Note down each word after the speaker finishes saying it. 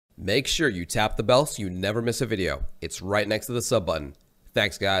Make sure you tap the bell so you never miss a video. It's right next to the sub button.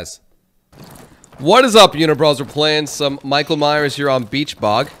 Thanks, guys. What is up, Unibros? We're playing some Michael Myers here on Beach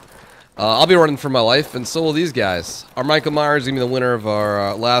Bog. I'll be running for my life, and so will these guys. Our Michael Myers is going to be the winner of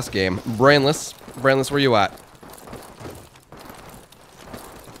our last game. Brainless. Brainless, where you at?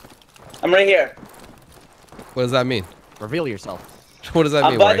 I'm right here. What does that mean? Reveal yourself. What does that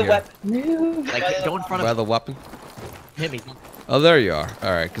mean? By the here? weapon. Like, go in front By of the weapon? him. Oh, there you are.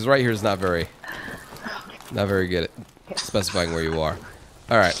 All right, because right here is not very good at specifying where you are.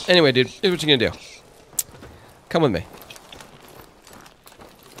 All right. Anyway, dude, here's what you're gonna do. Come with me.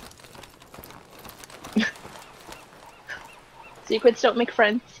 Secrets don't make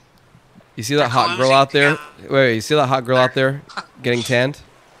friends. You see that hot girl out there? Wait, you see that hot girl out there getting tanned?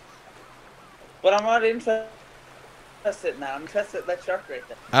 But I'm not interested in that. I'm interested in that shark right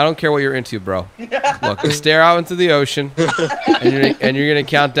there. I don't care what you're into, bro. Look, you stare out into the ocean, and you're gonna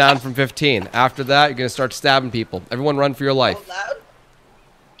count down from 15. After that, you're gonna start stabbing people. Everyone, run for your life. Out loud?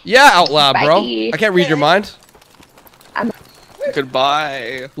 Yeah, out loud, bro. Bye. I can't read your mind.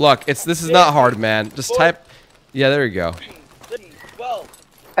 Goodbye. Look, this is not hard, man. Just type. Yeah, there you go. 12,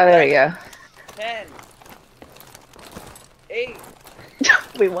 Oh, there we go. 10, 8,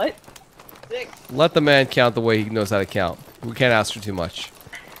 Wait, what? 6. Let the man count the way he knows how to count. We can't ask for too much.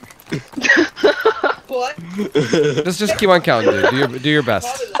 What? Just keep on counting, dude. Do your best.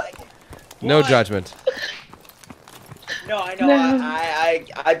 Probably like No one. judgment. No, I know. No.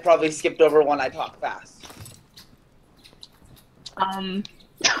 I probably skipped over one. I talk fast.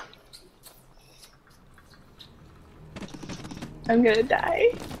 I'm gonna die.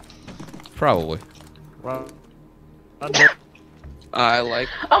 Probably. I like.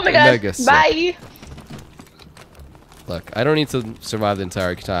 Oh my god. Mega sick. Bye. Look, I don't need to survive the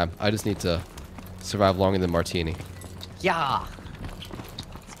entire time. I just need to survive longer than Martini. Yeah.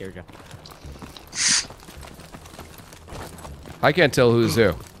 Scared you. I can't tell who's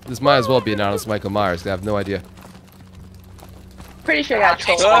who. This might as well be an honest Michael Myers, 'cause I have no idea. Pretty sure I got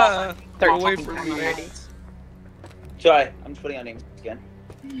trolled. Ah, 13 away from times me. already. Sorry, I'm just putting on names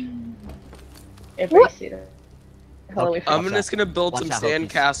again. If I see that. Hell away from I'm Watch just gonna build Watch some out, sand Hokies.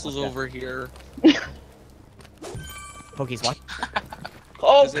 castles Watch out. over here. Pokies, what?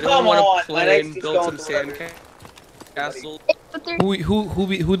 Oh, Does anyone come want on. to My play legs and just build going some sand through castles?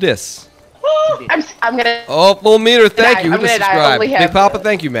 Who this? I'm gonna. Oh, full meter, thank Die. you. Who I'm just gonna die. subscribed? Only Big have- Papa,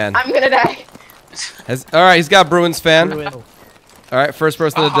 thank you, man. I'm gonna die. All right, he's got Bruins fan. Ruin. All right, first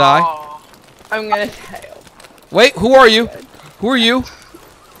person to die. I'm gonna die. Wait, who are you? Who are you?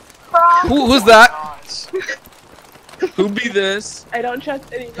 Who's that? Who be this? I don't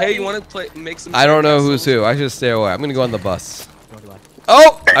trust anybody. Hey, you want to play? Make some. I don't know sand who's castles? who. I should stay away. I'm gonna go on the bus. Don't do it.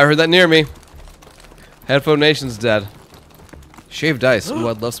 Oh, I heard that near me. Headphone Nation's dead. Shaved ice. Ooh,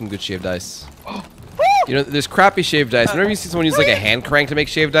 I'd love some good shaved ice. You know, there's crappy shaved ice. Whenever you see someone use like a hand crank to make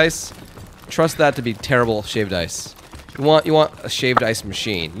shaved ice, trust that to be terrible shaved ice. You want a shaved ice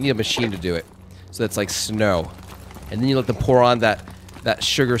machine. You need a machine to do it. So that's like snow. And then you let them pour on that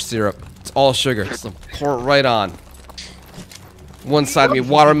sugar syrup. It's all sugar. So pour it right on. One side gonna be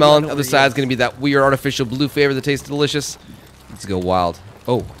watermelon, other side's gonna be that weird artificial blue flavor that tastes delicious. Let's go wild.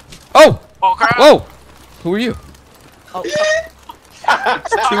 Oh. Oh! Whoa! Who are you?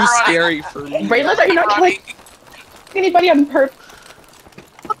 It's too scary for me. Brainless, are you not killing anybody on purpose?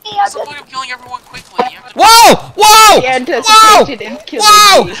 Something I'm killing everyone quickly. You have to Whoa! Whoa! The Whoa! anticipation is killing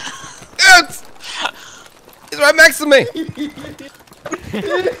Whoa! me. He's right next to me.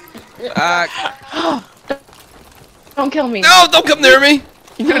 Don't kill me. No, don't come near me.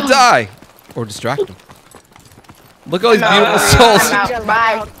 You're gonna die. Or distract him. Look at all these beautiful souls. I'm out.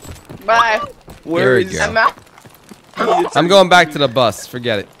 Bye. Bye. There we is- go. I'm out. I'm going back to the bus.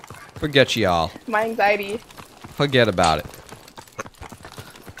 Forget it. Forget y'all. My anxiety. Forget about it.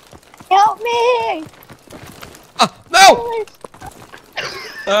 Help me! No!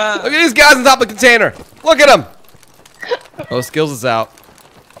 Look at these guys on top of the container. Look at them. Oh, skills is out.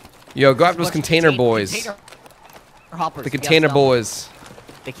 Yo, go after those container boys. Container hoppers. The container Yes, boys.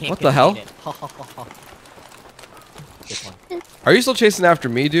 They can't What the hell? contain it. This one. Are you still chasing after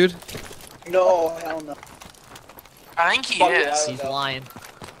me, dude? No, hell no. I think he Fuck it, is. He's lying.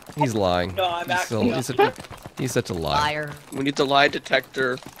 He's lying. No, I'm actually not. He's such a liar. Liar. We need the lie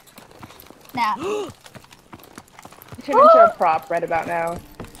detector. It turned into a prop right about now.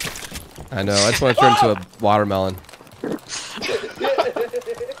 I know. I just want to turn into a watermelon.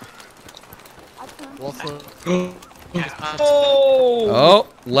 Also, Oh! Oh,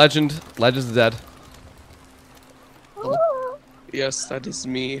 legend. Legend's dead. Yes, that is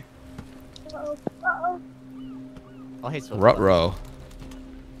me. oh, hey, so Ruh-roh.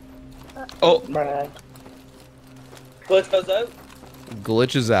 Oh, Bruh. Glitch goes out.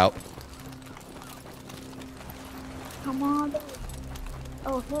 Glitch is out. Come on.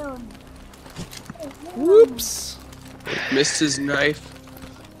 Oh, hell no. Whoops. missed his knife.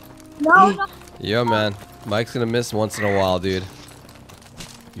 No, no. Yo, man. Mike's gonna miss once in a while, dude.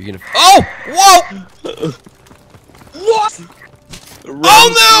 You're gonna. Oh! Whoa! What?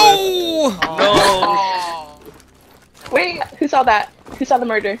 Oh no! No. Oh. Wait, who saw that? Who saw the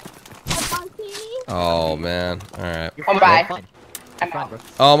murder? Oh man. All right. You're I'm fine. back. You're fine. I'm You're fine, out. bro.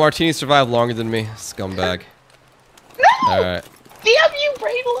 Oh, Martini survived longer than me. Scumbag. All right. Damn you,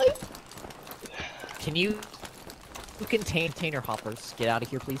 brainless! Can you container hoppers get out of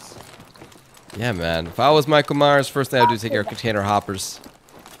here, please? Yeah, man. If I was Michael Myers, first thing I'd do is take care of container hoppers.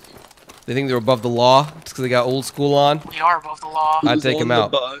 They think they're above the law just because they got old school on. We are above the law. I'd Who's take on him the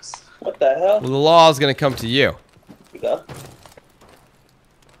out. bus? What the hell? Well, the law is gonna come to you. You go.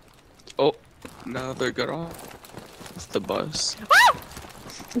 Oh, now they're good off. It's the bus.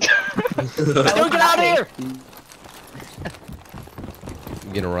 Don't get out of here!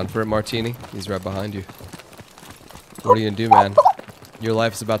 You gonna run for it, Martini? He's right behind you. What are you gonna do, man? Your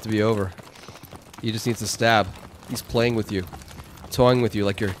life's about to be over. He just needs to stab. He's playing with you, toying with you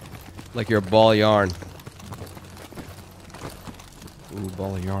like you're a ball of yarn. Ooh,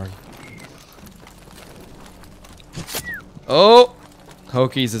 ball of yarn. Oh,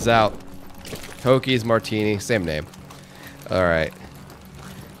 Hokies is out. Hokies, Martini, same name. All right.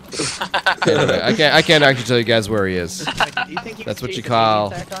 Anyway, I can't actually tell you guys where he is. That's what you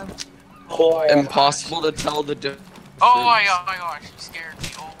call. Boy, Impossible to tell the difference. Oh my gosh, you scared me.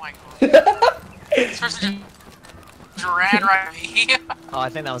 Oh my god. This person just ran right at me. Oh, I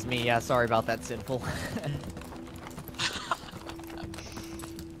think that was me. Yeah, sorry about that, Sinful.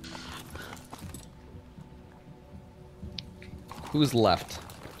 Who's left?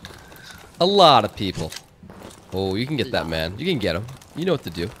 A lot of people. Oh, you can get that man. You can get him. You know what to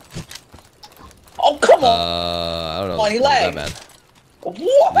do. Oh, come on. I don't know. Funny That leg. man.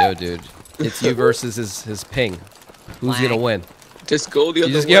 What? Yo, dude. It's you versus his ping. Who's gonna win? Just go the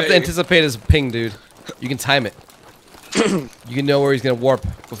other way. You have to anticipate his ping, dude. You can time it. You can know where he's gonna warp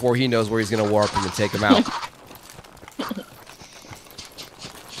before he knows where he's gonna warp and then take him out.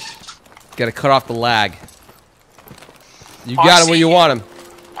 Gotta cut off the lag. You Oh, I got him where see you you. want him.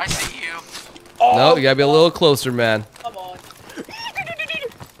 I see you. Oh, No, you gotta be a little closer, man. Come on.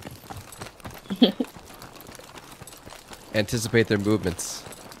 Anticipate their movements.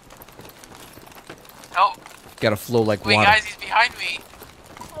 Oh, Gotta flow like wait water. guys, he's behind me.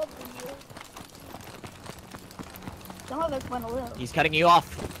 Some of us went a little. He's cutting you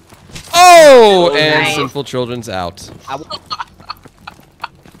off. Oh, Oh, and nice. Sinful Children's out. Oh,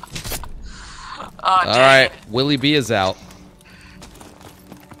 All right, Willie B is out.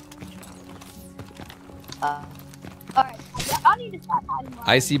 Alright, I need to stop hiding.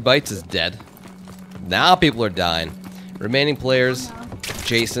 Icy Bites is dead. Now people are dying. Remaining players: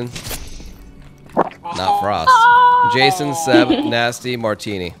 Jason, not Frost. Jason, Seb, Nasty,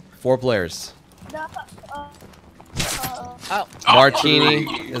 Martini. 4 players. Oh, Martini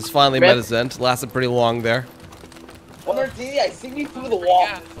has finally met his end. Lasted pretty long there. Oh, Martini, I see you through the wall.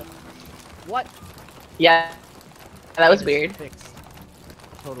 what? Yeah, that was weird. Fixed.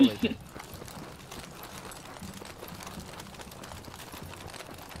 Totally.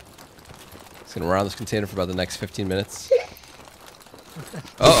 He's gonna run on this container for about the next 15 minutes.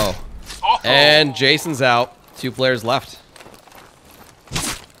 Uh-oh. Oh. And Jason's out. 2 players left.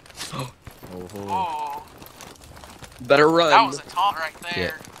 Oh, Better run. that was a taunt right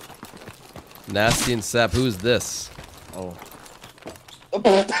there. Nasty and Seb. Who's this? Oh.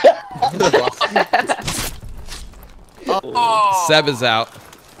 Oh. Seb is out.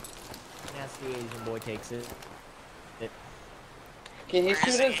 Nasty Asian boy takes it. Can you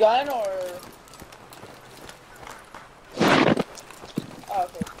shoot his gun or? Oh,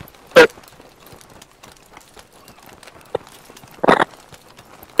 okay.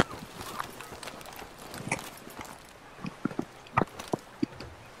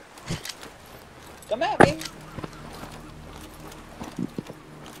 Come at me.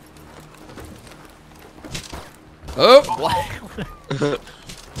 Oh! What?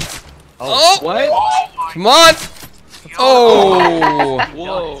 Oh! What? Oh my Come on! god. Oh!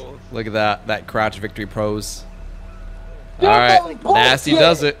 Whoa. Look at that crouch victory pose. Alright, Nasty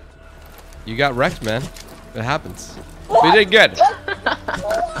does it. You got wrecked, man. It happens. But you did good.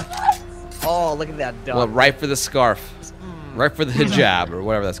 Oh, look at that dog. Well, right for the scarf. Right for the hijab, or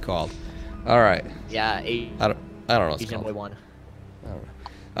whatever that's called. Alright. Yeah, I don't know what it's Asian boy called. won.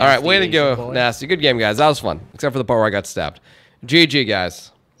 Alright, way to Asian go, boy. Nasty. Good game, guys. That was fun. Except for the part where I got stabbed. GG,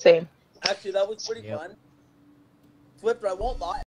 guys. Same. Actually, that was pretty Yep. fun. Swiftor, I won't lie.